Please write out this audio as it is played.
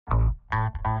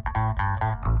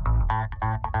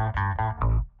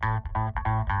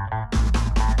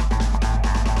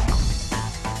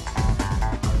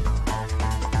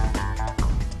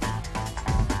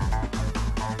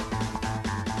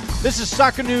This is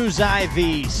Soccer News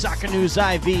IV. Soccer News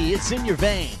IV, it's in your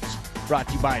veins. Brought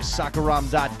to you by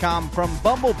Soccerrom.com. From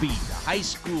Bumblebee to high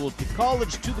school to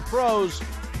college to the pros,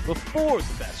 before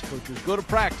the best coaches go to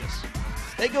practice,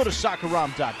 they go to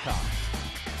Soccerrom.com.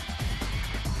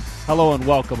 Hello and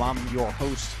welcome. I'm your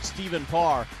host, Stephen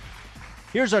Parr.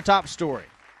 Here's our top story.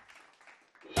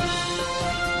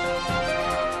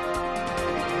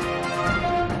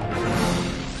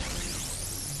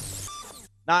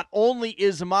 Not only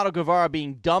is Amado Guevara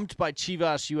being dumped by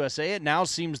Chivas USA, it now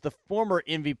seems the former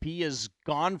MVP is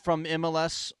gone from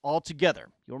MLS altogether.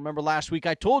 You'll remember last week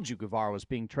I told you Guevara was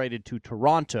being traded to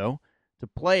Toronto to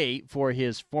play for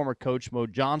his former coach, Mo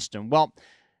Johnston. Well,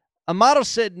 Amado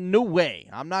said, no way,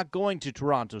 I'm not going to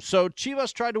Toronto. So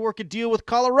Chivas tried to work a deal with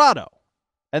Colorado,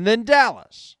 and then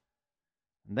Dallas,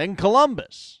 and then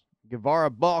Columbus. Guevara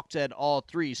balked at all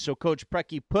three, so Coach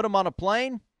Preki put him on a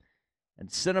plane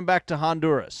and send him back to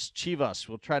Honduras. Chivas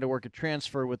will try to work a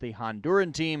transfer with a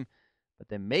Honduran team, but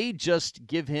they may just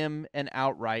give him an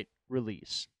outright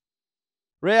release.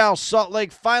 Real Salt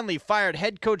Lake finally fired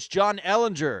head coach John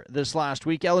Ellinger this last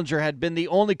week. Ellinger had been the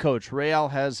only coach Real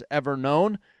has ever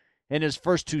known. In his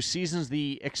first two seasons,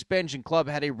 the expansion club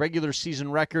had a regular season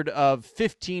record of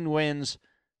 15 wins,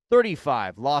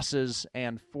 35 losses,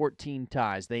 and 14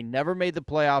 ties. They never made the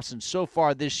playoffs, and so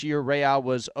far this year, Real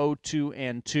was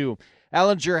 0-2-2.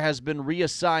 Ellinger has been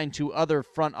reassigned to other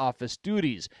front office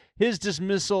duties. His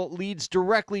dismissal leads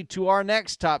directly to our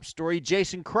next top story.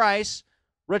 Jason Kreis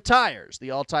retires.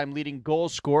 The all-time leading goal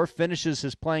scorer finishes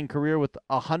his playing career with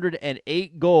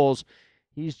 108 goals.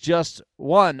 He's just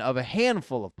one of a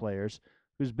handful of players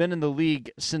who's been in the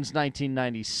league since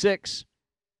 1996.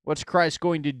 What's Kreis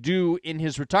going to do in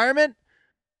his retirement?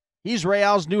 He's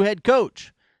Real's new head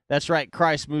coach. That's right,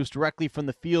 Kreis moves directly from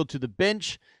the field to the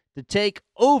bench to take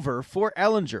over for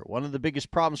Ellinger. One of the biggest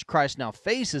problems Kreis now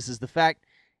faces is the fact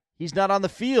he's not on the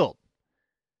field.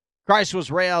 Kreis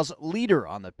was Real's leader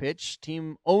on the pitch.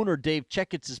 Team owner Dave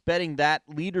Checkitz is betting that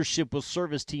leadership will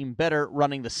serve his team better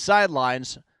running the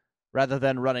sidelines rather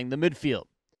than running the midfield.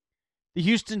 The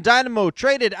Houston Dynamo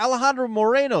traded Alejandro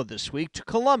Moreno this week to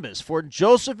Columbus for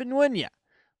Joseph Inuña.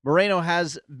 Moreno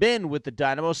has been with the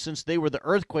Dynamo since they were the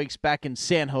Earthquakes back in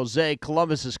San Jose.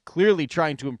 Columbus is clearly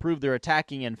trying to improve their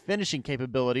attacking and finishing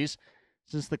capabilities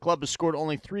since the club has scored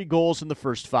only 3 goals in the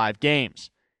first 5 games.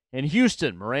 In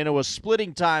Houston, Moreno was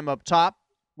splitting time up top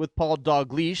with Paul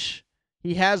Dalglish.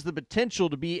 He has the potential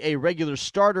to be a regular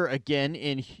starter again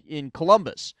in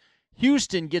Columbus.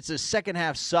 Houston gets a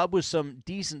second-half sub with some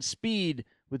decent speed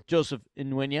with Joseph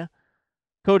Inuña.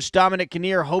 Coach Dominic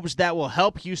Kinnear hopes that will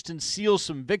help Houston seal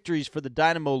some victories for the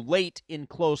Dynamo late in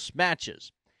close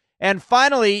matches. And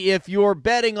finally, if you're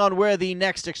betting on where the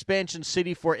next expansion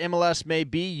city for MLS may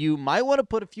be, you might want to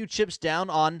put a few chips down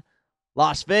on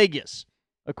Las Vegas.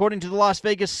 According to the Las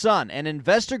Vegas Sun, an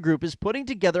investor group is putting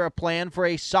together a plan for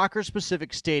a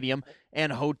soccer-specific stadium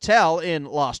and hotel in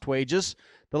Lost Wages.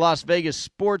 The Las Vegas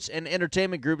Sports and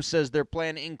Entertainment Group says their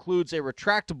plan includes a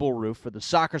retractable roof for the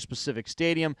soccer-specific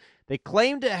stadium. They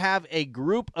claim to have a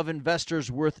group of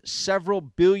investors worth several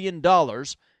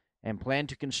 $billions and plan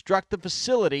to construct the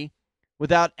facility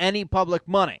without any public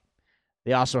money.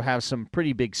 They also have some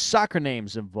pretty big soccer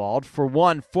names involved. For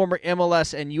one, former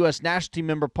MLS and U.S. national team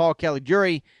member Paul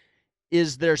Caligiuri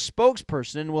is their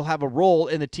spokesperson and will have a role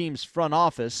in the team's front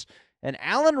office. And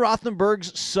Alan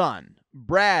Rothenberg's son,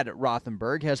 Brad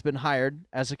Rothenberg, has been hired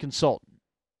as a consultant.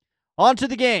 On to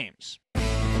the games.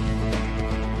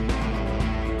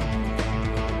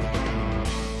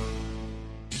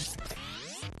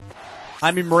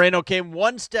 Jaime Moreno came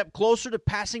one step closer to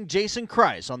passing Jason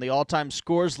Kreis on the all-time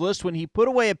scores list when he put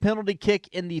away a penalty kick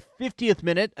in the 50th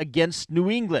minute against New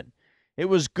England. It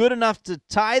was good enough to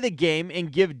tie the game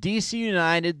and give DC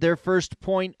United their first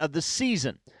point of the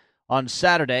season. On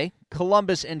Saturday,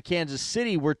 Columbus and Kansas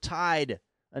City were tied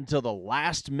until the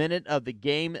last minute of the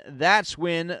game. That's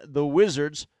when the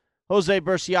Wizards, Jose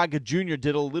Burciaga Jr.,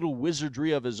 did a little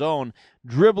wizardry of his own,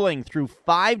 dribbling through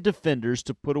 5 defenders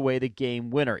to put away the game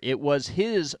winner. It was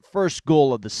his first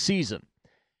goal of the season.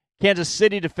 Kansas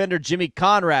City defender Jimmy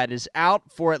Conrad is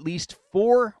out for at least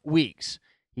 4 weeks.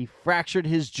 He fractured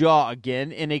his jaw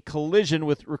again in a collision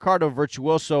with Ricardo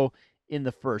Virtuoso in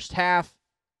the first half.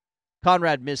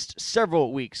 Conrad missed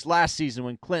several weeks last season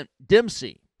when Clint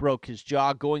Dempsey broke his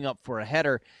jaw going up for a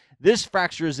header. This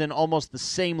fracture is in almost the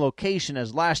same location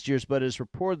as last year's, but is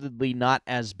reportedly not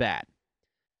as bad.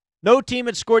 No team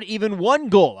had scored even one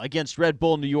goal against Red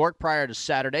Bull New York prior to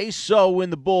Saturday, so when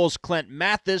the Bulls' Clint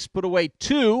Mathis put away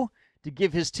two to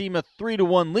give his team a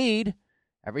 3-1 lead,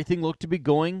 everything looked to be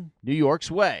going New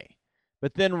York's way.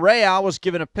 But then Real was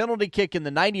given a penalty kick in the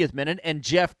 90th minute, and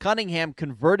Jeff Cunningham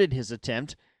converted his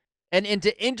attempt. And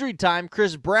into injury time,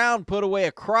 Chris Brown put away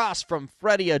a cross from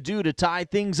Freddie Adu to tie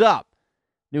things up.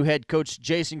 New head coach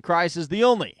Jason Kreis is the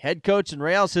only head coach in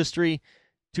Real's history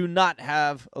to not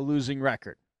have a losing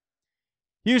record.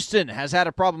 Houston has had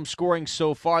a problem scoring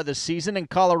so far this season, and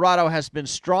Colorado has been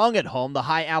strong at home. The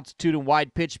high altitude and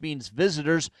wide pitch means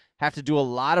visitors have to do a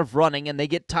lot of running, and they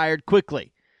get tired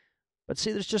quickly. But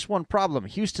see, there's just one problem.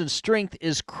 Houston's strength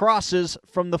is crosses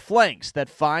from the flanks that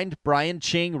find Brian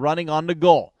Ching running on the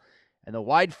goal. And the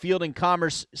wide field in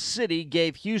Commerce City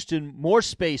gave Houston more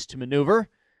space to maneuver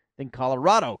than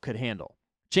Colorado could handle.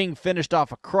 Ching finished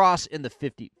off a cross in the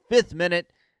 55th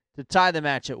minute to tie the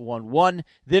match at 1-1.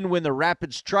 Then when the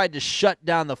Rapids tried to shut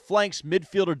down the flanks,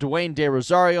 midfielder Dwayne De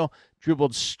Rosario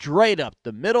dribbled straight up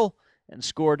the middle and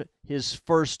scored his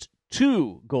first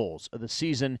 2 goals of the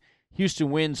season.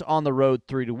 Houston wins on the road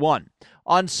 3-1.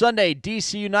 On Sunday,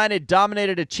 DC United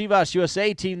dominated a Chivas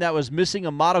USA team that was missing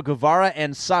Amado Guevara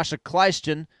and Sasha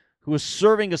Kleiston, who was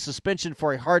serving a suspension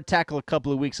for a hard tackle a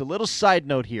couple of weeks. A little side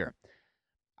note here.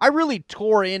 I really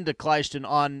tore into Kleiston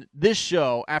on this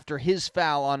show after his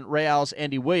foul on Real's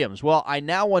Andy Williams. Well, I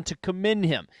now want to commend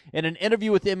him. In an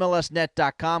interview with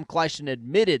MLSnet.com, Kleiston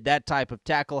admitted that type of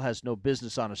tackle has no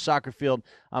business on a soccer field.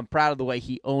 I'm proud of the way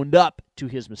he owned up to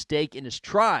his mistake and is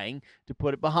trying to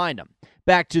put it behind him.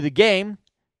 Back to the game,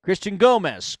 Christian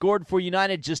Gomez scored for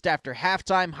United just after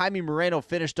halftime. Jaime Moreno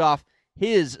finished off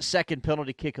his second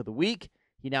penalty kick of the week.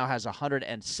 He now has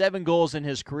 107 goals in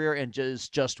his career and is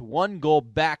just 1 goal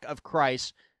back of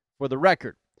Kreis for the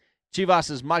record.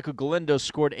 Chivas' Michael Galindo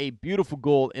scored a beautiful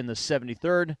goal in the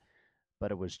 73rd, but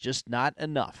it was just not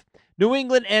enough. New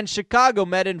England and Chicago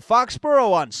met in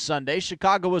Foxborough on Sunday.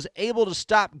 Chicago was able to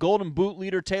stop Golden Boot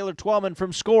leader Taylor Twellman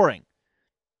from scoring.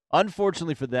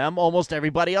 Unfortunately for them, almost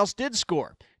everybody else did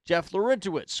score. Jeff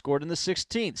Larentowicz scored in the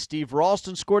 16th. Steve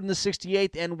Ralston scored in the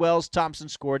 68th, and Wells Thompson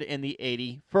scored in the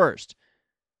 81st.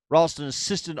 Ralston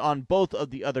assisted on both of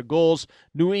the other goals.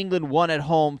 New England won at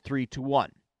home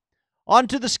 3-1. On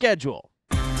to the schedule.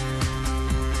 Please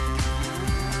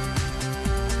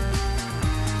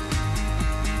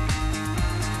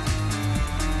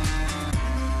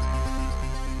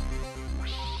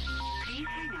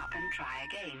hang up and try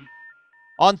again.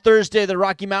 On Thursday, the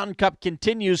Rocky Mountain Cup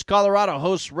continues. Colorado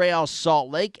hosts Real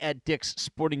Salt Lake at Dick's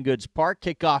Sporting Goods Park.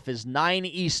 Kickoff is 9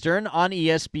 Eastern on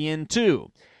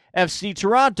ESPN2. FC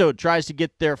Toronto tries to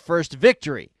get their first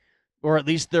victory, or at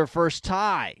least their first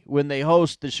tie, when they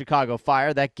host the Chicago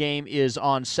Fire. That game is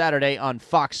on Saturday on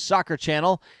Fox Soccer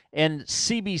Channel and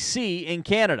CBC in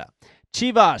Canada.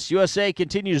 Chivas USA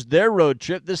continues their road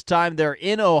trip. This time they're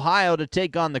in Ohio to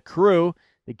take on the Crew.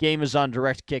 The game is on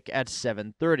Direct Kick at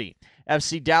 7:30.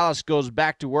 FC Dallas goes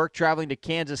back to work, traveling to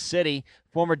Kansas City.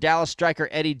 Former Dallas striker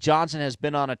Eddie Johnson has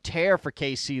been on a tear for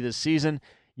KC this season.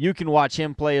 You can watch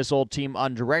him play his old team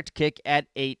on Direct Kick at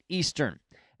 8 Eastern.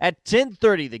 At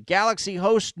 10:30, the Galaxy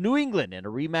hosts New England in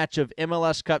a rematch of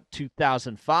MLS Cup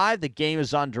 2005. The game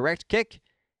is on Direct Kick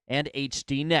and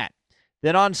HDNet.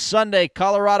 Then on Sunday,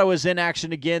 Colorado is in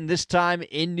action again, this time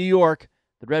in New York.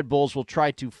 The Red Bulls will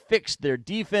try to fix their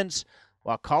defense,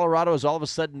 while Colorado is all of a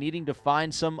sudden needing to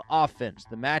find some offense.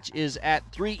 The match is at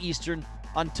 3 Eastern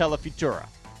on Telefutura.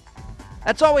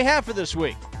 That's all we have for this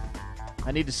week.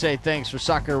 I need to say thanks for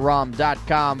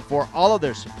SoccerRom.com for all of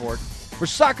their support. For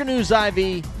Soccer News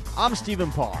IV, I'm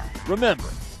Stephen Parr. Remember,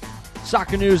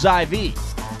 Soccer News IV,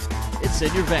 it's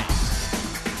in your veins.